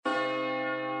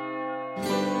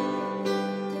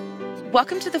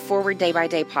Welcome to the Forward Day by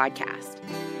Day podcast,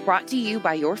 brought to you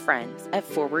by your friends at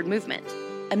Forward Movement,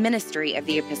 a ministry of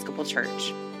the Episcopal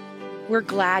Church. We're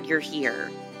glad you're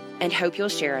here and hope you'll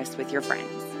share us with your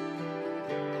friends.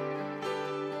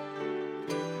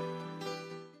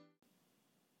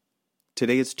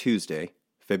 Today is Tuesday,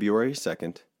 February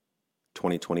 2nd,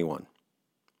 2021.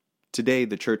 Today,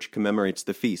 the Church commemorates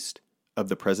the feast of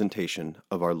the Presentation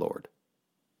of our Lord.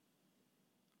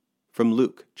 From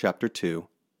Luke chapter 2,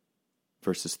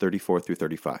 verses 34 through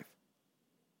 35.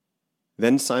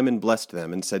 Then Simon blessed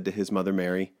them and said to his mother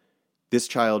Mary, "This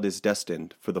child is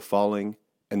destined for the falling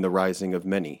and the rising of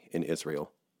many in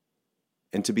Israel,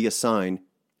 and to be a sign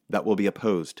that will be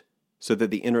opposed, so that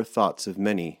the inner thoughts of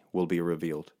many will be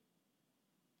revealed.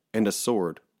 And a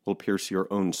sword will pierce your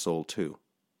own soul too."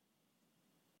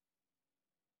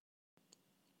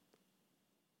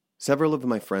 Several of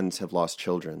my friends have lost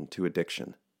children to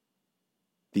addiction.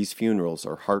 These funerals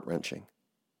are heart-wrenching.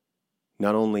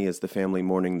 Not only is the family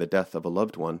mourning the death of a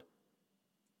loved one,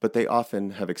 but they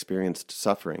often have experienced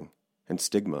suffering and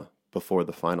stigma before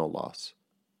the final loss.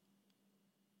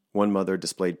 One mother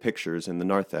displayed pictures in the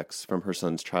narthex from her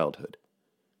son's childhood.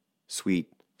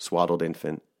 Sweet, swaddled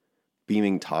infant,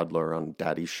 beaming toddler on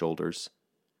daddy's shoulders,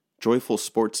 joyful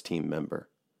sports team member,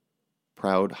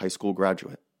 proud high school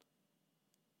graduate.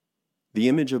 The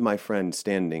image of my friend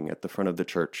standing at the front of the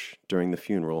church during the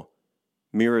funeral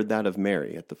mirrored that of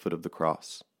Mary at the foot of the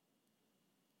cross.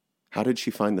 How did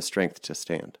she find the strength to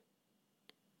stand?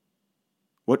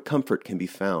 What comfort can be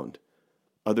found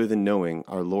other than knowing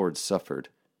our Lord suffered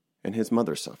and his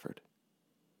mother suffered?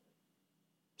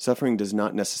 Suffering does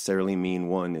not necessarily mean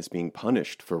one is being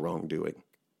punished for wrongdoing.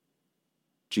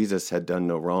 Jesus had done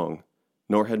no wrong,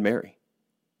 nor had Mary.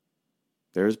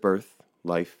 There is birth,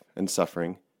 life, and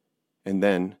suffering, and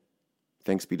then,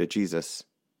 thanks be to Jesus,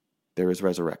 there is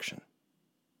resurrection.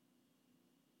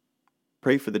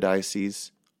 Pray for the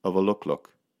Diocese of Ulukluk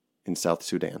in South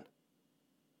Sudan.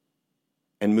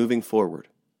 And moving forward,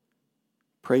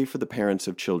 pray for the parents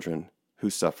of children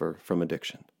who suffer from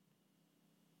addiction.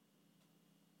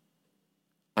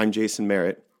 I'm Jason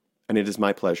Merritt, and it is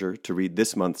my pleasure to read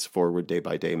this month's Forward Day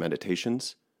by Day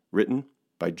Meditations, written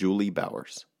by Julie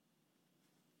Bowers.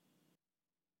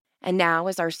 And now,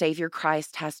 as our Savior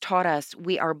Christ has taught us,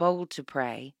 we are bold to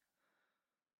pray.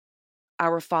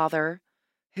 Our Father,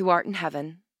 who art in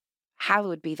heaven,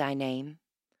 hallowed be thy name.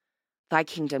 Thy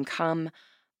kingdom come,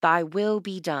 thy will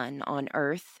be done on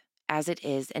earth as it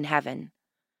is in heaven.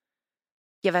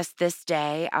 Give us this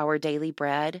day our daily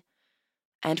bread,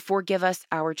 and forgive us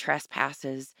our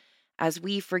trespasses, as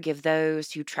we forgive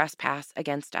those who trespass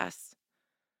against us.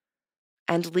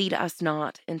 And lead us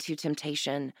not into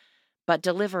temptation, but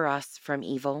deliver us from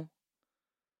evil.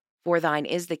 For thine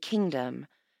is the kingdom,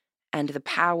 and the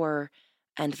power,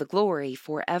 and the glory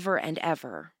forever and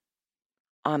ever.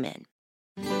 Amen.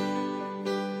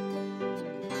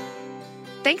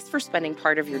 Thanks for spending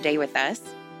part of your day with us.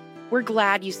 We're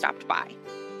glad you stopped by.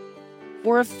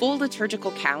 For a full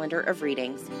liturgical calendar of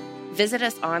readings, visit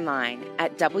us online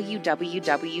at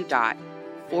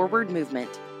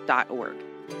www.forwardmovement.org.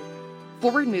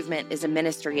 Forward Movement is a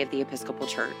ministry of the Episcopal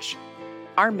Church.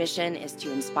 Our mission is to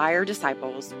inspire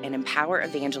disciples and empower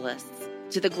evangelists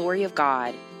to the glory of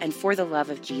God and for the love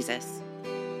of Jesus.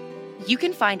 You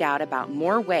can find out about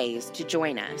more ways to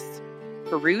join us,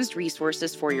 peruse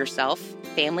resources for yourself,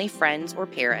 family, friends, or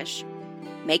parish,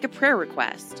 make a prayer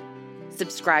request,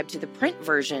 subscribe to the print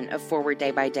version of Forward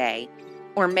Day by Day,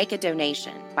 or make a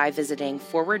donation by visiting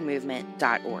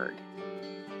forwardmovement.org.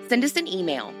 Send us an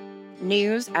email,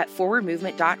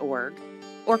 news@forwardmovement.org,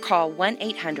 or call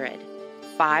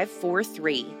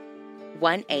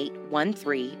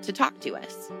 1-800-543-1813 to talk to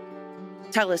us.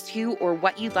 Tell us who or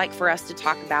what you'd like for us to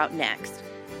talk about next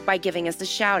by giving us a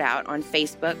shout out on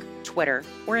Facebook, Twitter,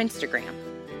 or Instagram.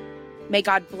 May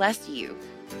God bless you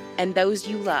and those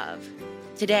you love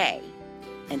today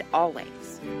and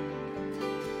always.